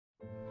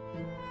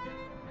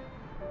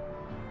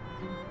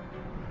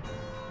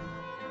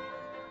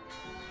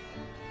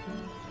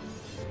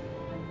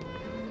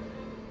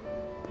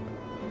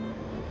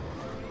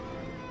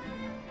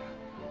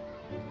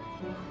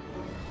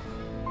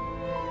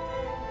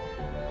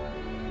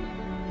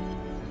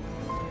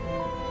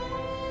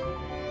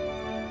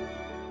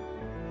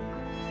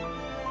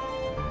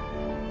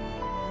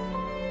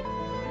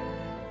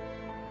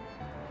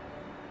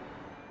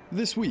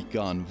This week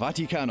on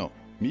Vaticano,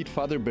 meet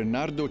Father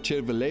Bernardo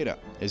Cervellera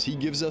as he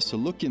gives us a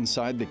look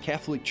inside the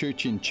Catholic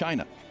Church in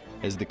China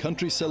as the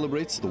country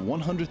celebrates the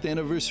 100th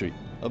anniversary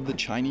of the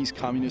Chinese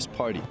Communist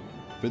Party.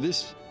 For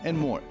this and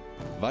more,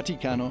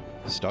 Vaticano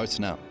starts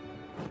now.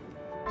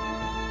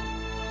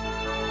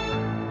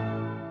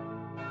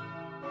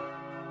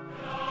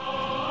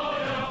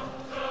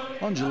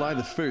 On July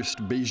the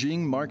 1st, Beijing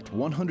marked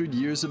 100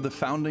 years of the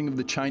founding of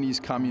the Chinese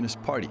Communist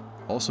Party,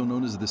 also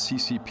known as the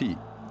CCP.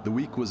 The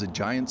week was a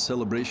giant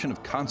celebration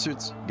of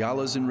concerts,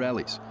 galas, and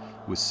rallies,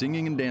 with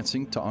singing and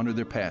dancing to honor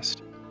their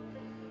past.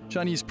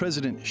 Chinese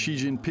President Xi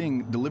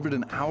Jinping delivered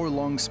an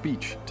hour-long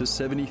speech to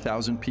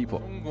 70,000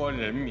 people,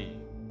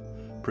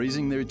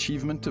 praising their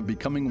achievement of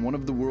becoming one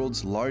of the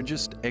world's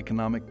largest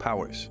economic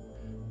powers.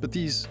 But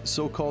these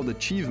so-called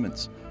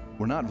achievements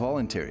were not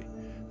voluntary.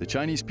 The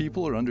Chinese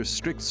people are under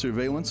strict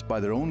surveillance by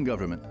their own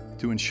government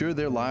to ensure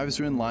their lives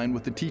are in line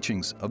with the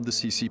teachings of the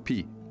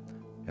CCP.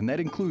 And that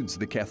includes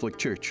the Catholic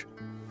Church.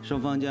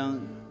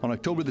 On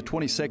October the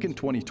 22nd,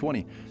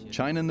 2020,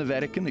 China and the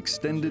Vatican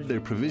extended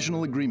their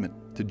provisional agreement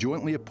to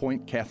jointly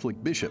appoint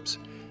Catholic bishops,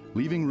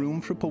 leaving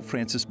room for Pope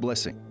Francis'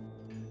 blessing.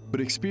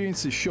 But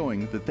experience is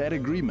showing that that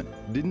agreement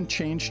didn't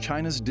change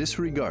China's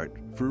disregard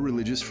for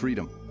religious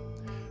freedom.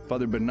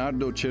 Father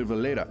Bernardo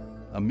Cervellera,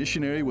 a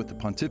missionary with the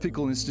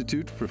Pontifical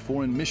Institute for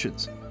Foreign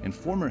Missions and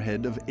former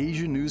head of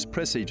AsiaNews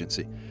press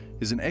agency,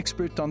 is an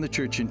expert on the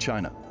Church in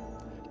China.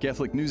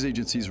 Catholic news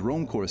agency's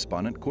Rome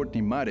correspondent,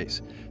 Courtney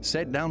Mares,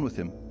 sat down with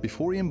him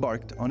before he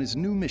embarked on his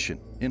new mission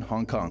in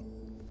Hong Kong.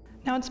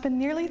 Now, it's been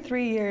nearly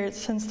 3 years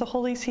since the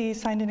Holy See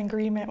signed an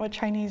agreement with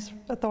Chinese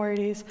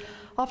authorities,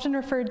 often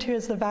referred to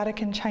as the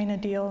Vatican-China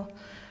deal.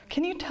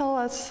 Can you tell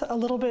us a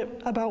little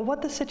bit about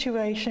what the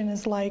situation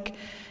is like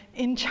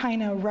in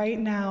China right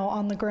now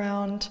on the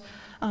ground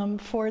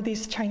for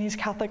these Chinese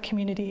Catholic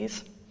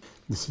communities?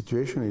 The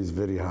situation is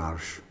very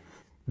harsh.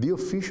 The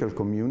official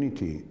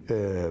community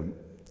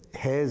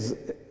has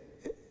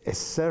a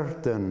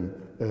certain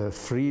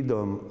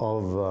freedom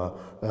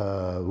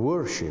of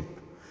worship.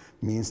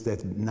 Means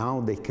that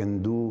now they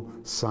can do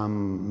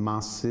some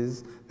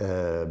masses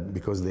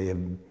because there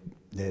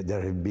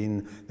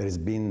has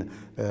been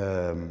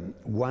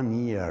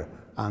 1 year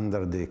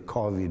under the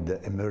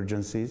COVID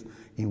emergencies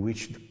in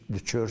which the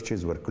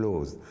churches were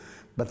closed.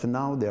 But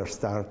now they are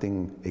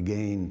starting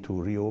again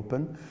to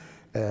reopen.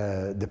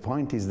 The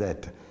point is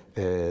that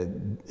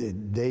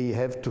they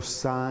have to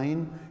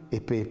sign a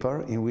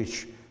paper in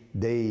which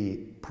they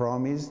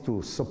promise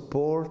to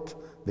support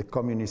the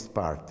Communist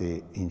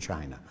Party in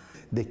China.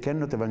 They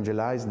cannot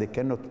evangelize, they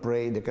cannot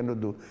pray, they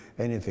cannot do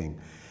anything.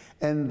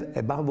 And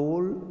above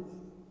all,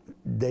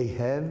 they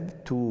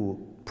have to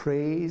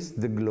praise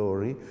the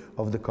glory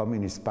of the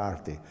Communist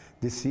Party.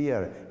 This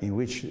year, in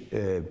which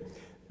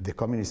the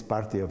Communist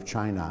Party of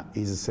China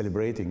is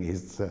celebrating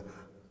its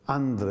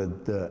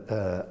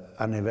 100th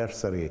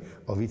anniversary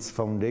of its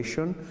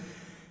foundation,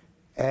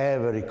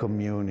 every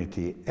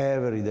community,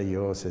 every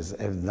diocese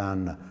have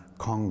done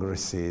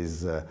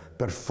congresses,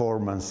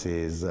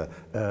 performances,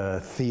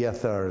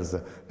 theaters,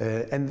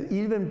 and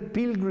even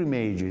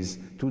pilgrimages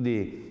to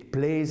the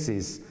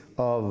places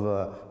of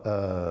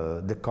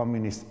the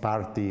Communist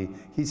Party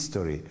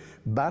history.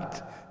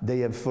 But they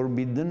have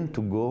forbidden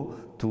to go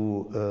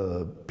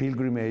to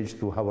pilgrimage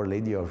to Our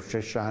Lady of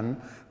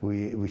Sheshan,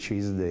 which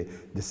is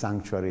the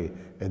sanctuary,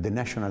 the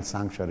national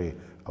sanctuary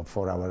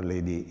for Our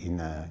Lady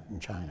in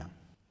China.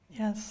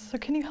 Yes, so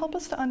can you help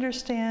us to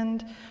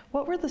understand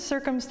what were the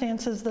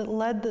circumstances that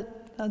led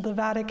the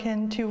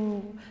Vatican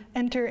to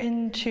enter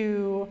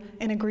into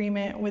an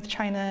agreement with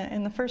China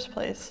in the first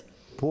place?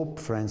 Pope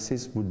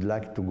Francis would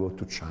like to go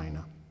to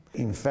China.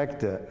 In fact,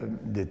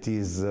 that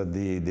is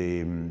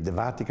the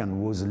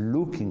Vatican was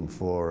looking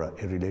for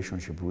a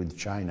relationship with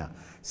China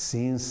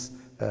since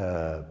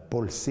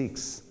Paul VI,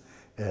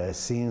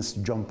 since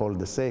John Paul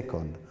II.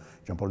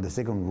 John Paul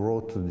II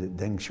wrote to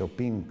Deng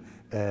Xiaoping,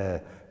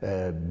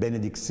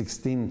 Benedict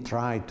XVI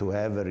tried to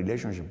have a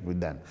relationship with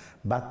them,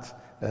 but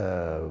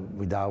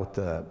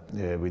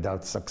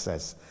without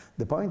success.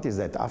 The point is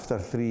that after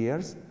 3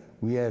 years,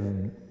 we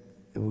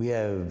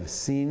have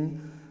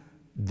seen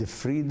the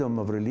freedom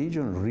of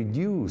religion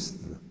reduced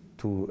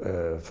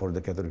for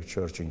the Catholic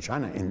Church in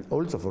China, and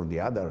also for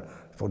the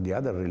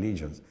other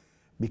religions,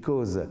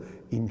 because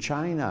in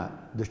China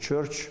the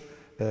Church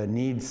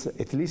needs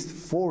at least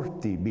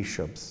 40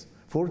 bishops,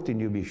 40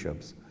 new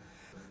bishops.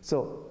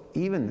 So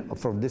even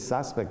from this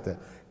aspect,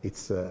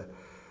 it's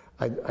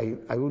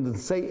I wouldn't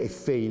say a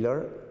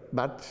failure,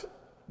 but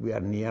we are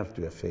near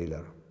to a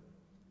failure.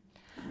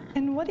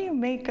 And what do you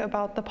make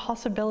about the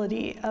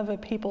possibility of a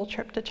papal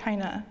trip to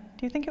China?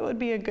 Do you think it would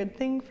be a good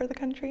thing for the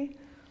country?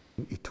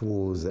 It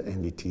was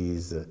and it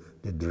is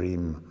the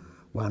dream,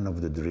 one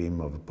of the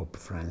dreams of Pope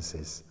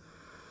Francis.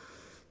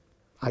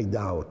 I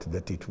doubt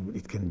that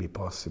it can be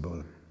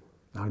possible.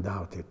 I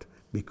doubt it,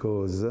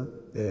 because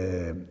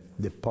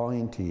the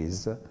point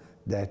is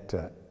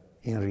that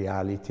in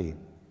reality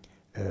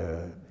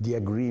the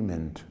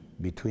agreement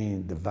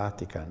between the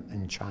Vatican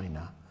and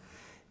China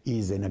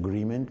is an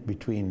agreement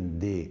between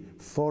the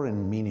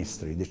foreign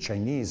ministry, the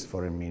Chinese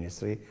foreign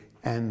ministry,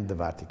 and the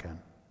Vatican.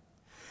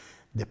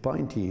 The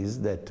point is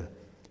that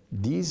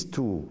these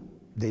two,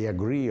 they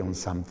agree on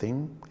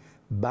something,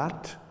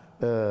 but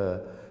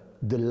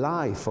the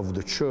life of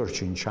the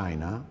church in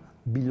China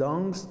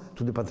belongs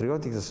to the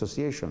Patriotic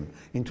Association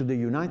and to the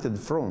United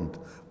Front,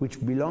 which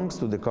belongs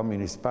to the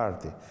Communist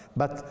Party.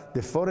 But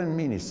the foreign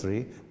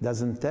ministry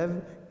doesn't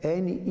have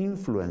any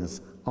influence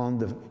on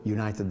the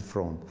United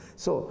Front.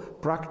 So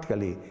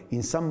practically,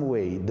 in some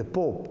way, the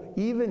Pope,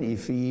 even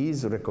if he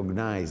is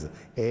recognized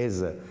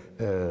as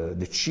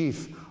the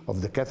chief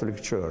of the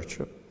Catholic Church,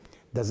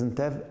 doesn't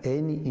have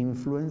any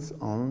influence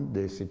on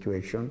the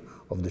situation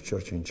of the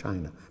church in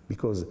China,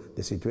 because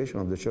the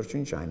situation of the church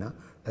in China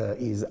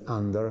is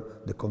under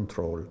the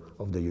control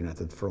of the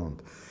United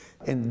Front.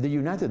 And the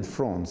United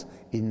Front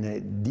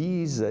in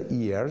these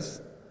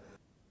years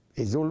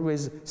has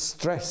always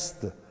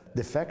stressed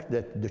the fact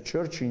that the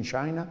church in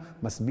China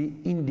must be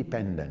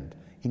independent.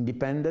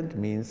 Independent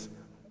means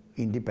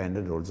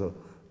independent also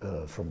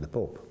from the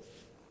Pope.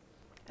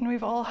 And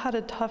we've all had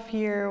a tough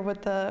year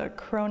with the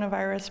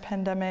coronavirus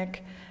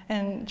pandemic,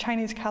 and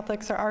Chinese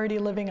Catholics are already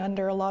living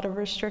under a lot of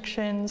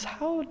restrictions.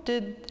 How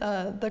did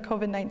the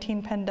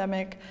COVID-19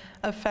 pandemic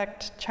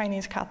affect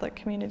Chinese Catholic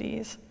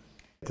communities?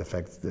 It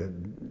affects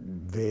them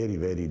very,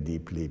 very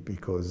deeply,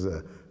 because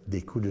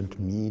they couldn't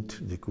meet,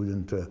 they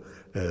couldn't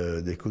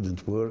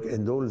work,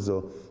 and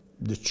also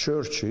the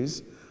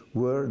churches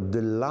were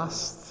the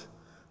last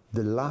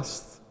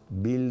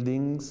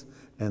buildings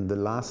and the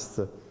last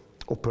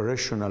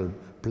operational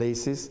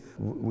places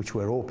which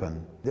were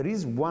open. There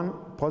is one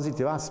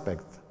positive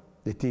aspect,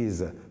 that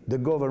is the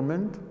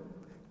government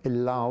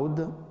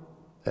allowed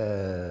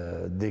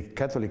the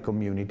Catholic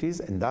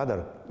communities and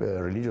other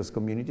religious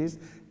communities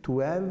to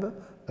have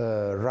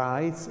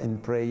rites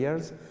and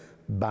prayers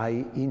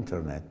by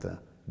internet,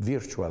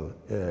 virtual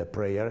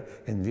prayer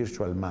and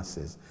virtual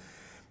masses,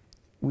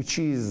 which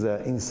is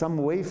in some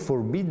way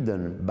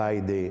forbidden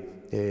by the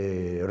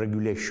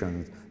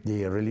regulations,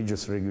 the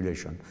religious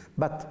regulation.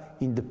 But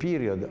in the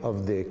period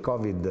of the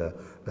COVID,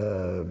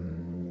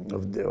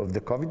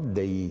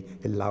 they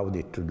allowed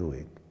it to do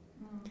it,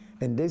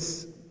 and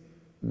this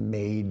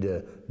made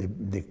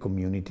the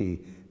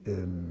community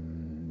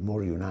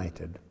more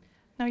united.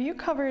 Now, you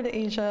covered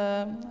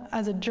Asia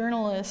as a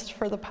journalist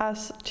for the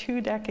past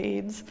 2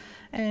 decades,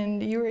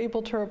 and you were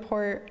able to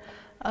report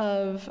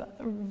of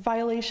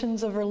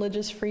violations of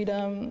religious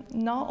freedom,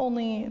 not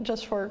only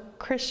just for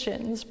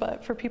Christians,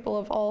 but for people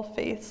of all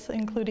faiths,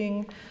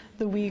 including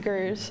the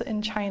Uyghurs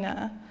in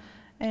China.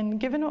 And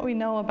given what we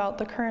know about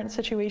the current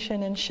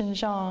situation in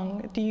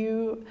Xinjiang, do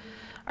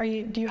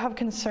you have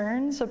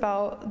concerns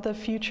about the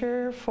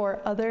future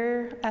for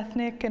other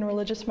ethnic and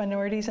religious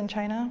minorities in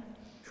China?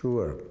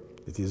 Sure.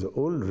 It is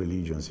all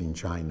religions in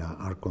China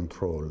are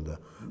controlled.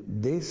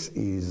 This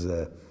is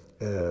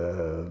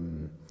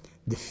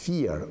the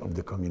fear of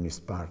the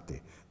Communist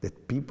Party,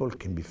 that people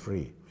can be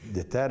free.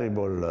 The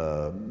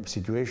terrible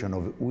situation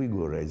of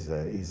Uyghurs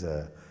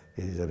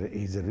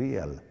is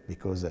real,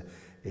 because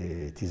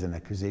it is an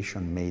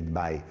accusation made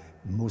by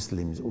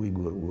Muslims,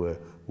 Uyghur,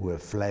 who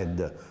have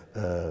fled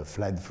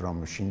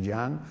from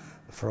Xinjiang,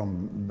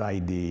 by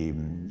the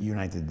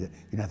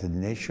United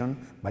Nations,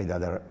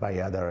 by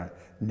other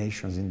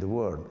nations in the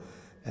world.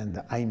 And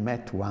I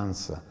met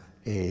once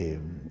a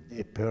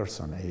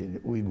person, a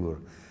Uyghur,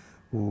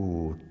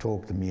 who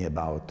talked to me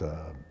about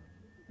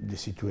the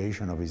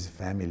situation of his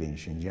family in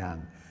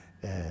Xinjiang,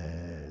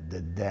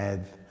 the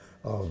death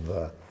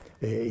of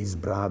his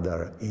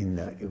brother in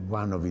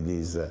one of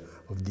these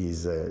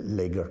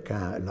lager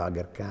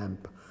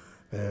camp.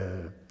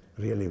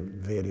 Really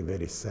very,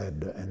 very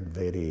sad and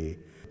very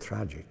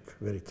tragic,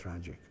 very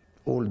tragic.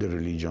 All the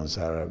religions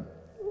are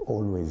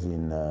always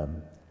in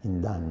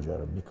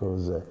danger,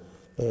 because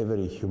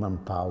every human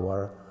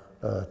power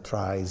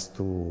tries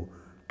to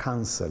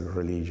cancel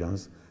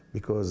religions,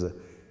 because a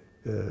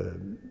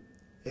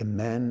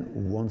man who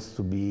wants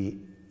to be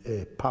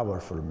a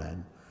powerful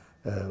man,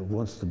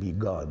 wants to be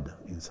God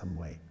in some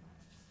way.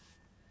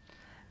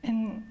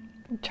 And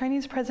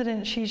Chinese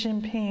President Xi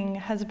Jinping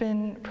has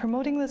been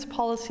promoting this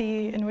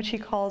policy in which he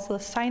calls the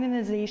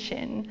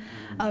Sininization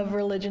of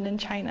religion in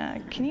China.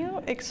 Can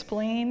you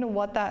explain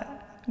what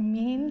that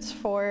means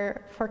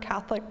for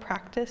Catholic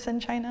practice in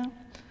China?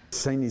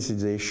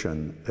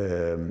 Sinicization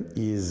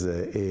is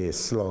a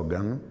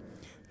slogan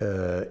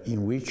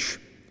in which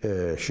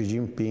Xi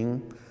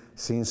Jinping,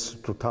 since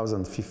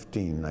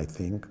 2015, I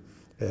think,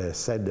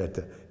 said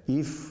that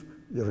if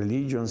the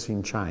religions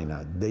in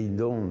China, they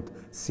don't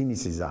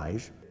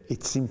sinicize,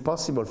 it's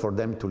impossible for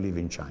them to live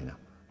in China.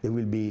 They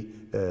will be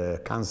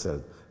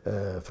cancelled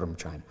from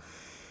China.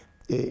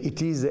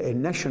 It is a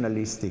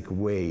nationalistic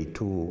way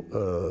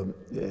to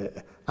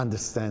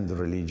understand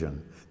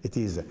religion. It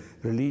is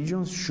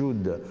religions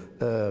should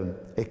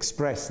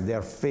express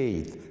their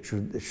faith,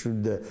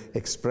 should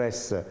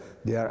express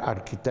their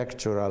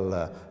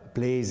architectural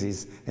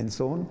places and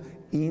so on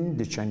in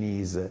the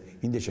Chinese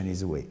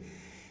way.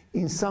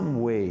 In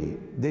some way,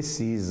 this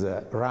is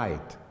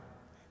right.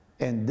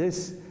 And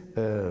this,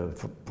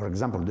 for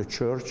example, the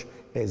church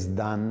has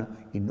done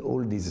in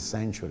all these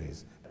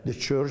centuries. The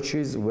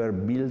churches were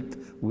built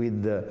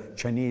with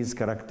Chinese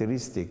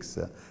characteristics.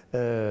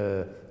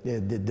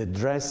 The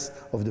dress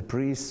of the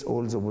priests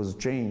also was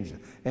changed,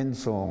 and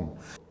so on.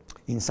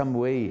 In some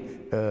way,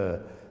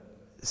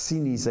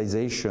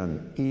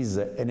 Sinicization is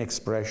an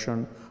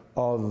expression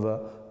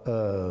of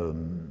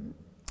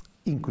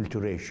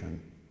inculturation.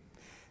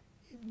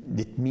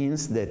 It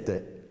means that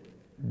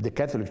the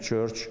Catholic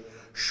Church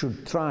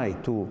should try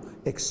to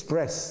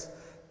express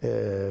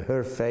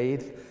her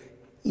faith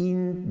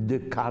in the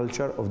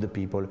culture of the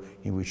people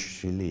in which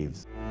she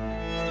lives.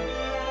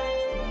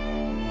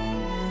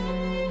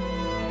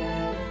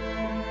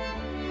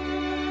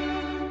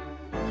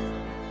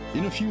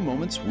 In a few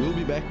moments, we'll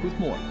be back with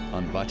more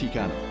on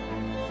Vaticano.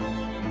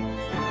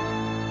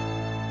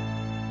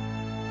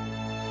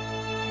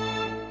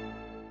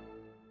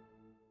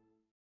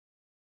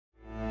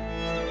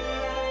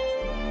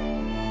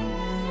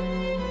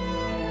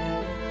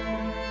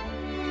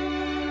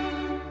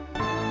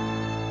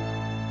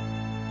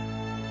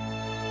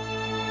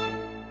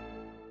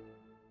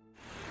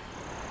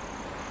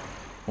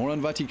 More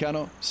on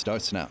Vaticano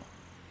starts now.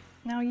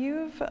 Now,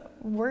 you've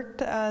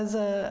worked as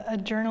a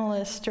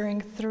journalist during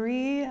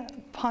 3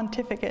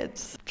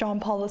 pontificates, John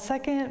Paul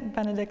II,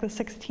 Benedict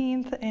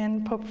XVI,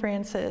 and Pope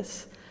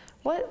Francis.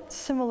 What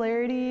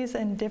similarities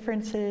and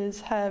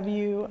differences have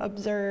you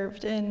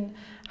observed in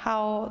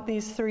how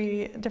these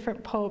 3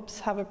 different popes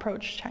have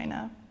approached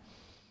China?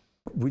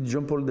 With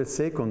John Paul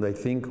II, I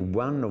think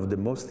one of the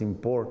most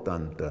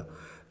important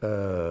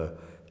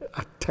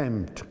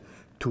attempt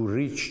to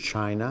reach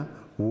China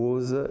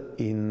was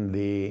in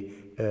the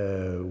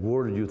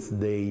World Youth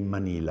Day in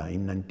Manila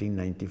in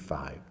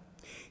 1995,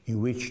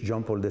 in which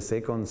John Paul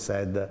II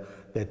said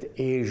that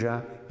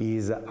Asia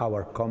is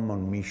our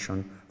common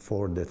mission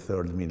for the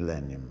 3rd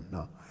millennium.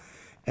 No?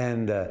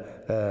 And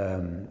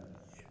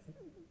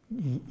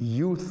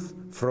youth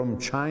from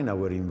China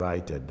were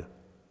invited,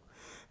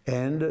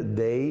 and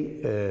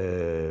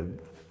they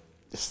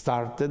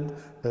started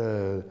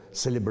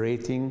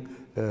celebrating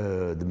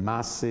the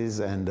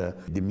masses and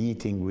the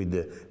meeting with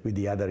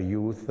the other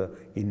youth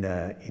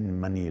in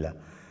Manila.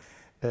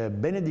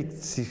 Benedict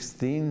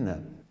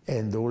XVI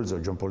and also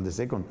John Paul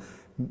II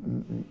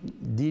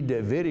did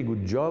a very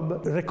good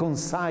job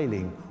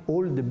reconciling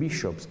all the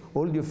bishops,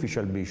 all the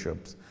official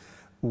bishops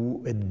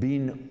who had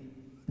been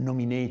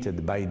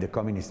nominated by the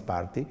Communist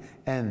Party,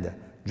 and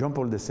John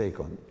Paul II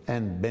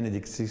and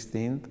Benedict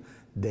XVI,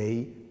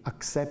 they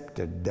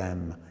accepted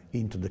them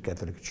into the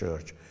Catholic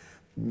Church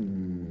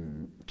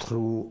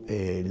through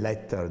a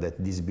letter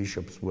that these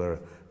bishops were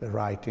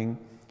writing,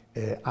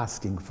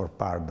 asking for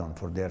pardon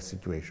for their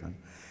situation.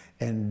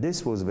 And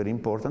this was very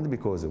important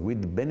because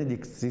with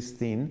Benedict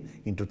XVI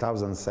in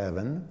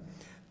 2007,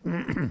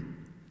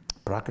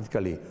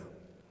 practically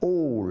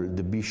all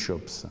the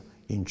bishops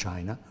in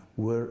China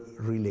were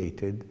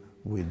related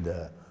with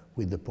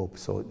the Pope.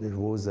 So there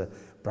was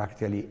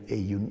practically a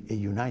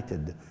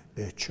united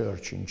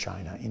church in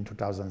China in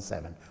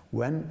 2007,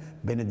 when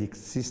Benedict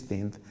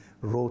XVI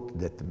wrote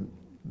that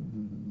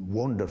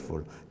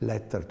wonderful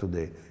letter to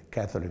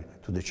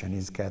the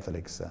Chinese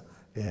Catholics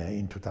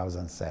in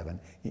 2007.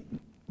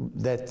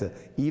 That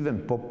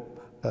even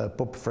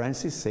Pope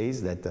Francis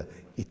says that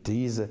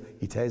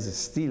it has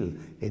still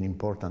an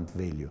important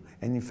value,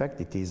 and in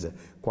fact it is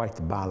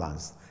quite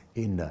balanced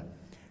in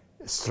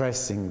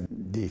stressing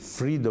the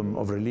freedom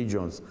of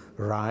religions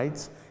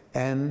rights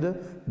and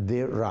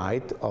the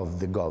right of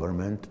the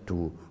government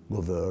to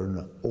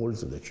govern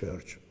also the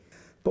church.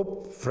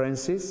 Pope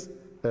Francis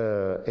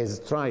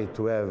has tried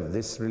to have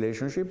this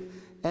relationship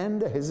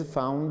and has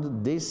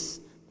found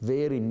this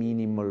very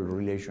minimal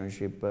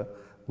relationship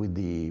with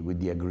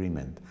the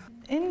agreement.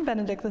 In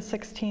Benedict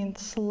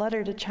XVI's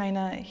letter to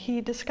China,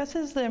 he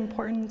discusses the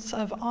importance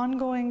of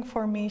ongoing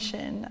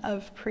formation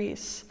of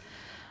priests.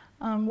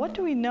 What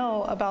do we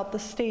know about the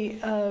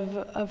state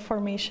of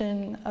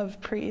formation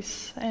of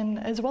priests, and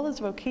as well as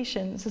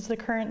vocations? Is the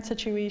current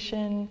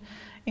situation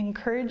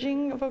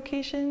encouraging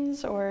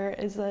vocations, or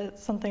is that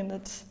something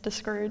that's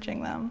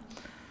discouraging them?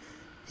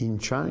 In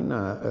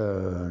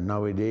China,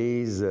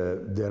 nowadays,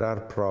 there are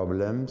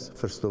problems,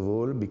 first of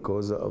all,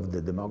 because of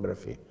the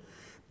demography.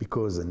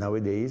 Because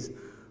nowadays,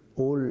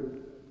 all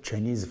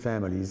Chinese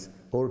families,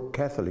 all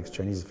Catholic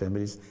Chinese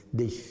families,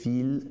 they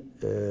feel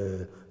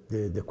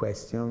the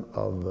question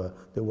of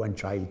the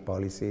one-child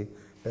policy,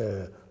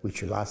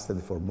 which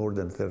lasted for more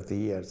than 30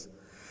 years.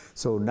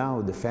 So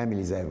now the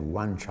families have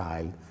one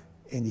child,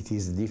 and it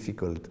is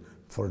difficult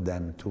for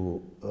them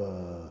to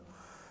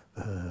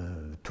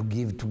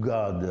give to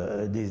God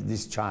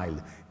this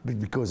child,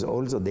 because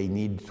also they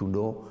need to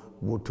know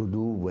what to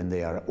do when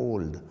they are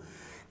old.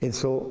 And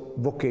so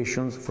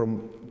vocations,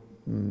 from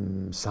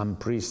some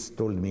priests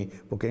told me,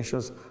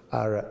 vocations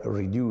are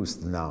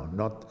reduced now,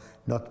 not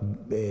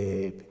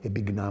a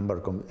big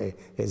number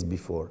as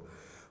before.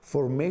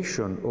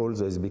 Formation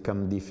also has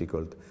become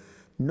difficult,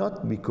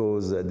 not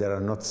because there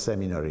are not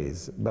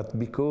seminaries, but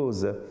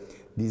because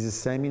these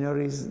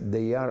seminaries,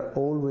 they are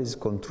always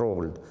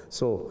controlled.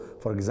 So,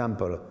 for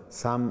example,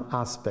 some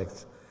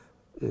aspects,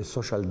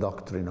 social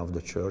doctrine of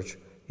the church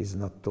is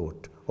not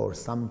taught, or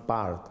some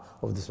part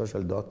of the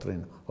social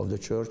doctrine of the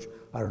church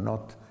are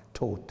not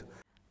taught.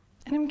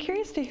 And I'm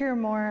curious to hear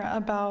more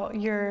about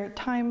your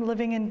time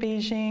living in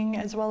Beijing,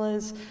 as well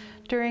as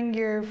during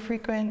your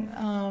frequent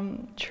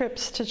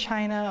trips to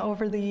China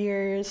over the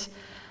years.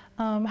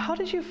 How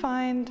did you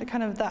find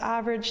kind of the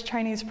average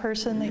Chinese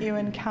person that you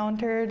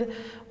encountered?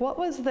 What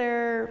was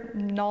their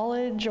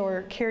knowledge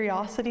or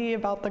curiosity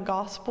about the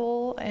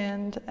gospel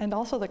and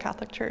also the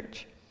Catholic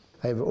Church?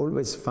 I've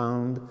always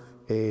found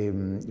a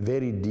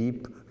very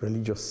deep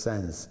religious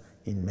sense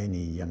in many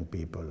young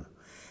people.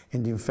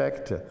 And in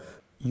fact,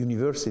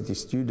 university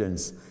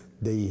students,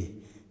 they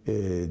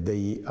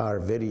are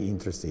very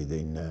interested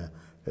in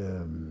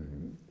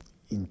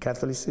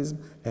Catholicism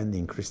and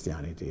in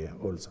Christianity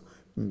also,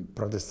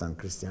 Protestant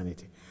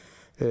Christianity.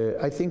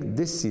 I think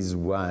this is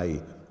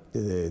why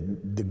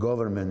the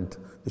government,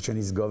 the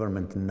Chinese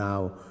government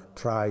now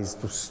tries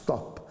to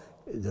stop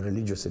the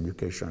religious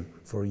education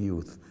for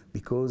youth,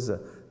 because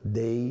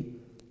they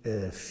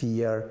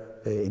fear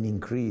an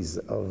increase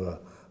of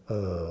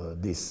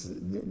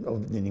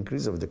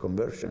the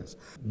conversions.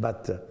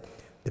 But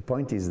the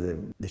point is that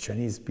the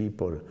Chinese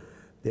people,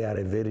 they are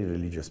a very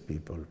religious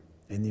people,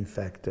 and in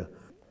fact,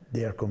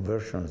 their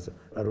conversions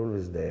are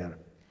always there.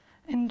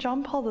 And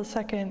John Paul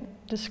II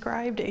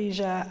described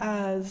Asia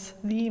as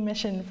the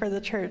mission for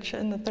the church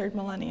in the third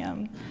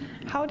millennium.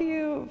 How do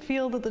you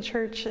feel that the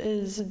church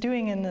is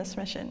doing in this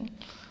mission?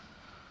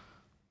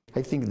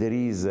 I think there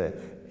is a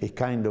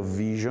kind of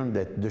vision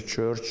that the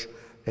church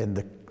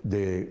and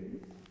the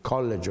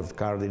College of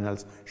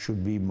Cardinals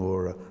should be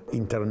more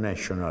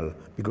international,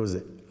 because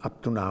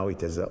up to now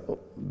it has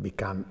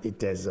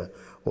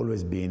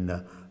always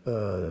been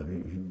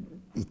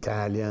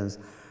Italians,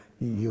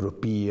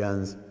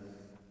 Europeans,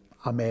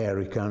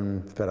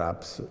 American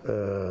perhaps,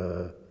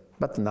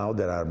 but now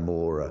there are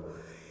more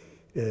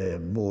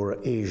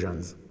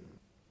Asians.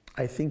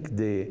 I think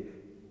the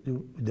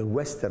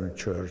Western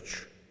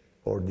Church,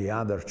 or the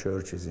other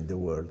churches in the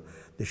world,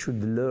 they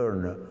should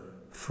learn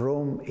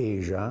from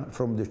Asia,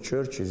 from the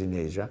churches in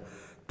Asia,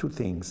 two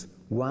things.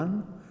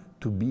 One,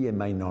 to be a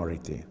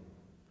minority,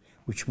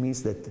 which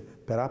means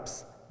that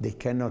perhaps they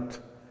cannot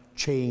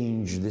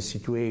change the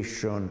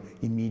situation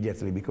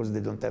immediately because they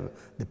don't have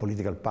the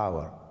political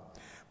power.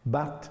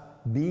 But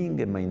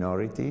being a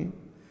minority,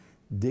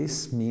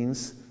 this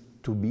means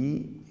to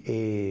be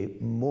a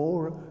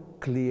more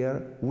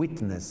clear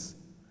witness.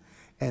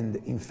 And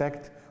in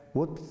fact,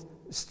 what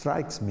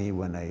strikes me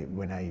when I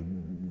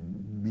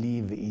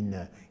live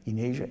in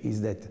Asia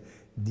is that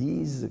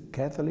these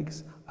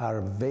Catholics are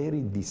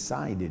very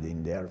decided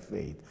in their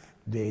faith.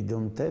 They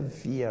don't have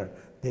fear.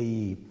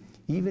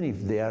 Even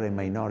if they are a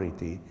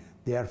minority,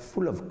 they are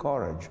full of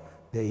courage.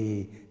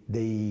 They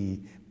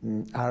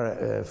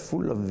are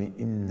full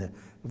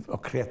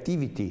of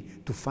creativity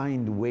to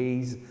find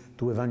ways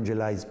to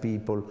evangelize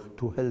people,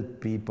 to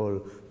help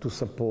people, to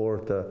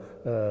support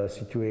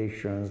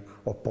situations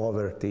of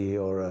poverty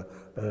or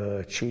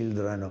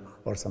children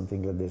or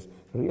something like this.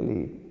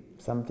 Really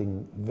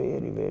something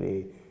very,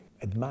 very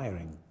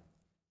admiring.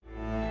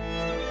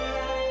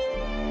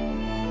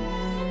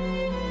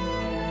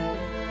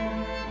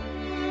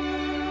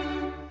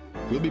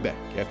 We'll be back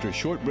after a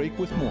short break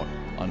with more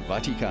on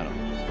Vaticano.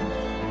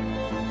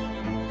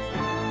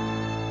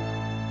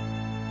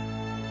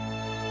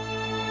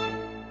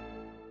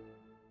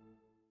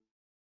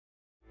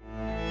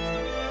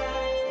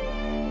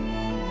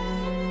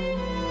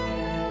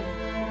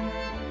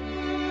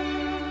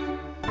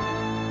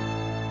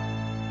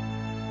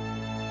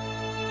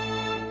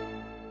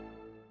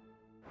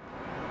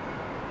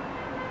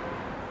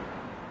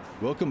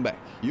 Welcome back.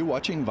 You're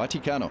watching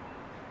Vaticano.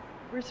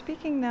 We're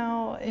speaking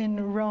now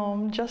in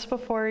Rome, just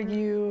before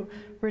you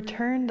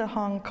return to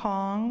Hong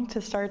Kong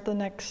to start the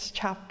next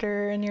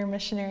chapter in your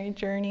missionary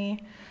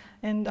journey.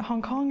 And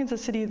Hong Kong is a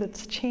city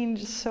that's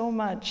changed so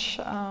much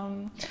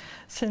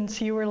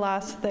since you were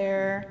last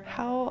there.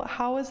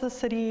 How is the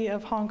city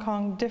of Hong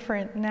Kong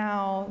different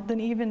now than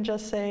even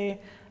just,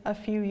 say, a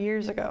few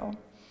years ago?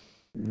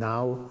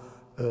 Now,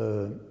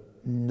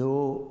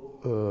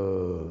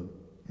 no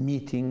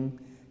meeting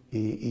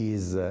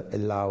is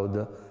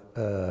allowed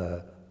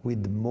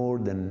with more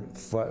than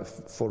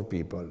four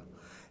people.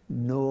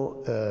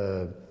 No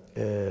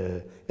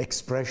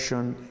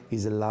expression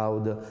is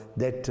allowed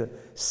that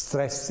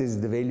stresses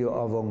the value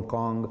of Hong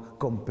Kong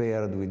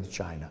compared with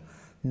China.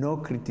 No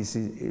critics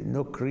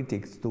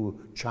to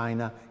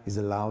China is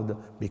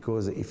allowed,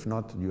 because if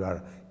not,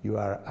 you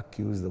are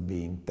accused of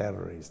being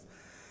terrorist.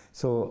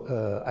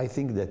 So I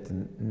think that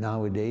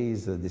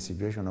nowadays the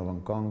situation of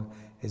Hong Kong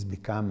has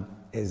become,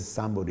 as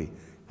somebody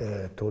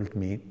told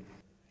me,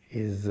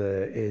 is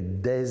a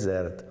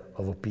desert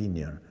of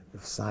opinion,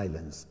 of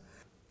silence.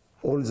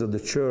 Also, the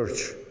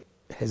church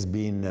has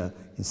been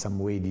in some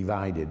way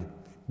divided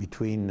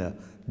between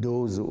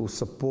those who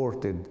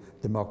supported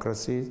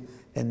democracy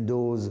and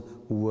those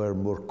who were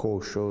more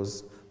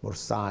cautious, more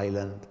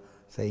silent,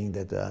 saying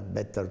that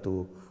better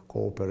to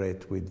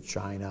cooperate with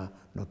China,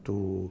 not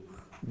to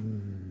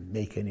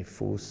make any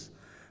fuss.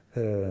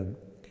 And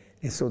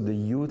so the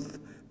youth,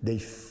 they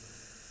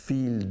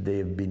feel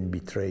they've been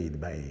betrayed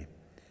by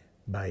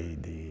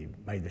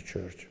the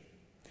church.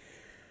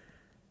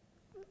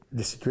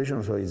 The situation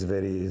also is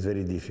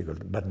very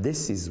difficult, but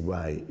this is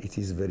why it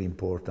is very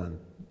important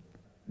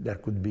there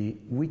could be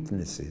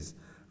witnesses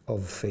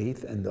of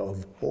faith and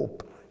of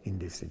hope in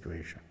this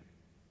situation.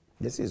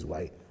 This is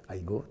why I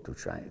go to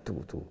China,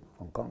 to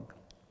Hong Kong.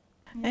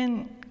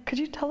 And could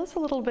you tell us a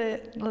little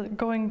bit,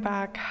 going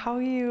back, how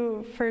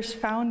you first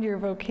found your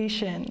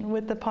vocation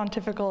with the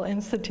Pontifical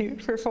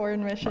Institute for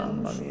Foreign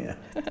Missions? Mamma mia.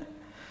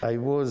 I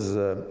was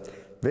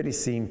very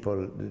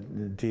simple.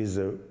 It is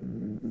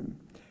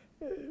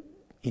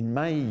in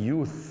my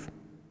youth,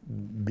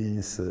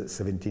 being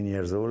 17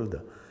 years old,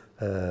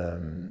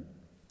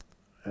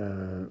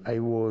 I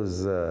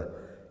was a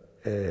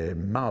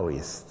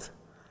Maoist.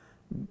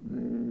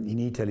 In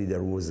Italy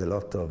there was a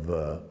lot of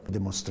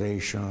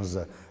demonstrations,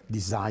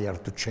 desire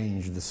to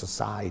change the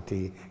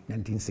society,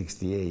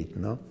 1968,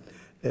 no?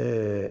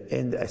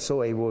 And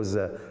so I was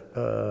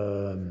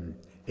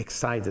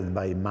excited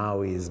by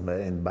Maoism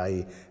and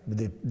by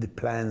the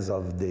plans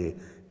of the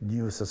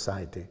new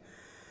society.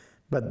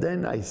 But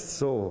then I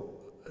saw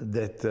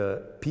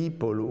that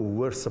people who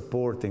were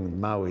supporting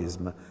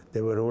Maoism,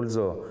 they were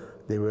also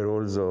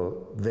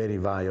very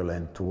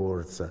violent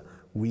towards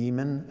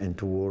women and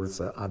towards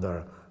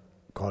other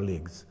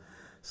colleagues.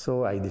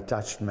 So I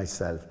detached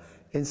myself.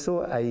 And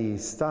so I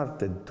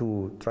started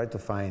to try to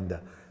find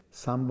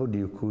somebody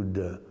who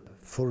could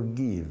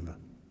forgive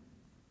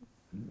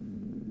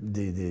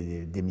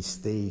the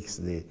mistakes,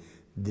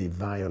 the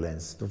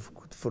violence, to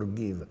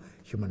forgive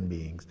human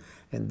beings.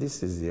 And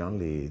this is the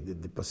only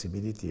the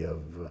possibility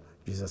of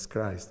Jesus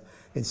Christ.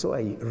 And so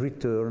I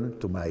returned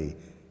to my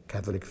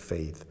Catholic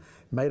faith.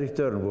 My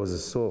return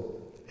was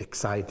so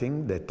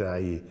exciting that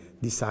I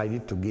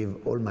decided to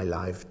give all my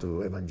life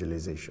to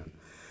evangelization.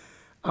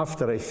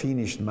 After I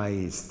finished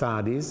my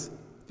studies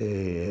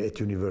at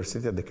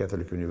university, at the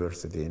Catholic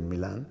University in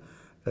Milan,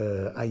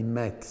 I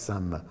met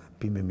some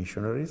Pime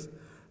missionaries.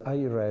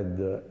 I read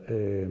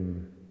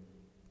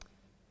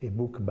a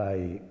book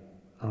by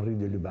Henri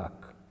de Lubac,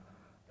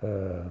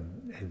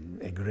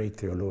 a great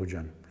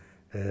theologian.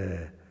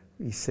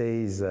 He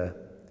says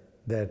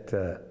that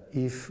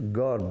if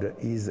God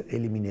is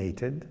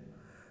eliminated,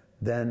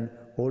 then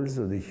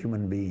also the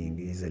human being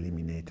is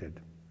eliminated.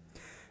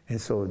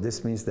 And so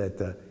this means that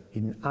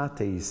in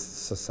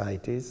atheist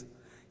societies,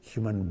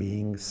 human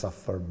beings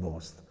suffer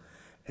most.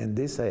 And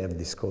this I have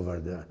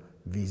discovered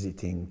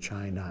visiting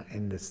China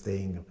and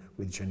staying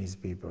with Chinese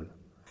people.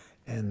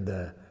 And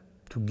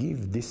to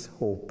give this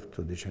hope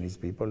to the Chinese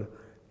people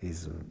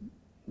is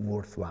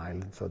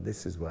worthwhile. So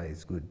this is why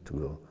it's good to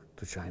go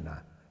to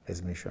China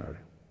as missionary.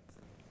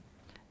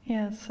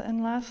 Yes,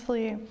 and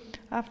lastly,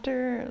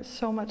 after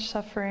so much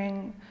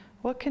suffering,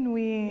 what can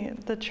we,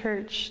 the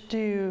Church,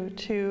 do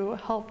to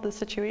help the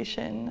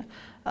situation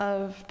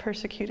of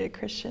persecuted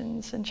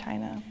Christians in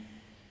China?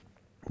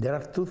 There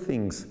are two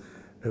things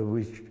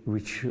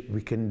which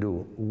we can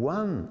do.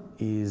 One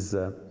is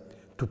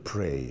to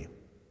pray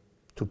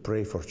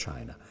for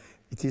China.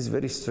 It is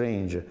very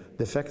strange,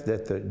 the fact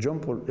that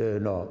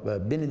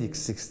Benedict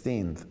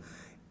XVI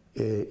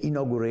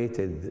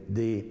inaugurated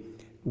the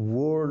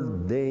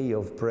World Day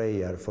of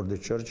Prayer for the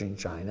Church in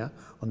China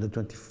on the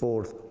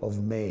 24th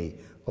of May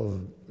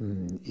of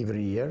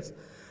every year,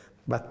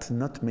 but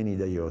not many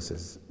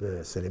dioceses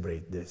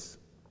celebrate this.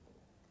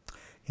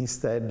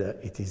 Instead,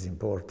 it is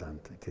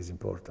important.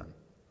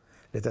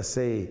 Let us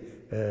say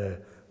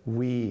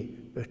we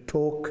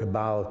talk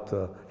about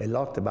a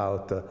lot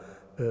about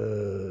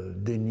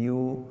the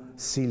new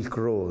Silk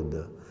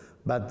Road,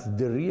 but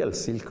the real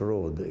Silk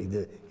Road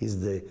is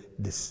the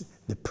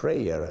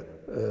prayer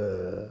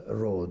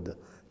road,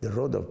 the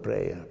road of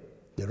prayer,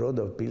 the road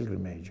of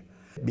pilgrimage,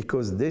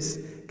 because this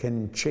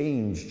can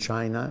change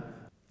China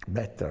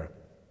better.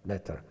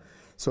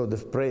 So the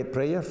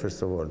prayer,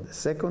 first of all. The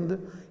second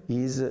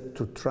is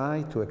to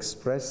try to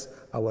express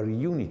our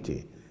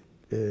unity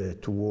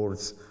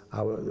towards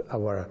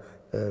our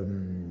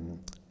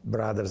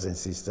brothers and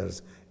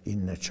sisters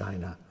in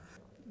China.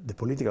 The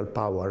political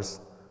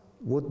powers,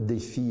 what they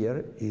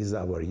fear is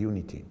our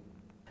unity.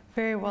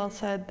 Very well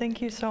said.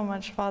 Thank you so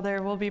much,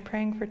 Father. We'll be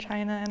praying for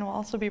China, and we'll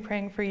also be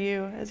praying for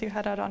you as you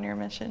head out on your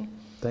mission.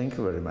 Thank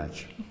you very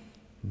much.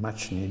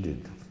 Much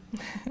needed.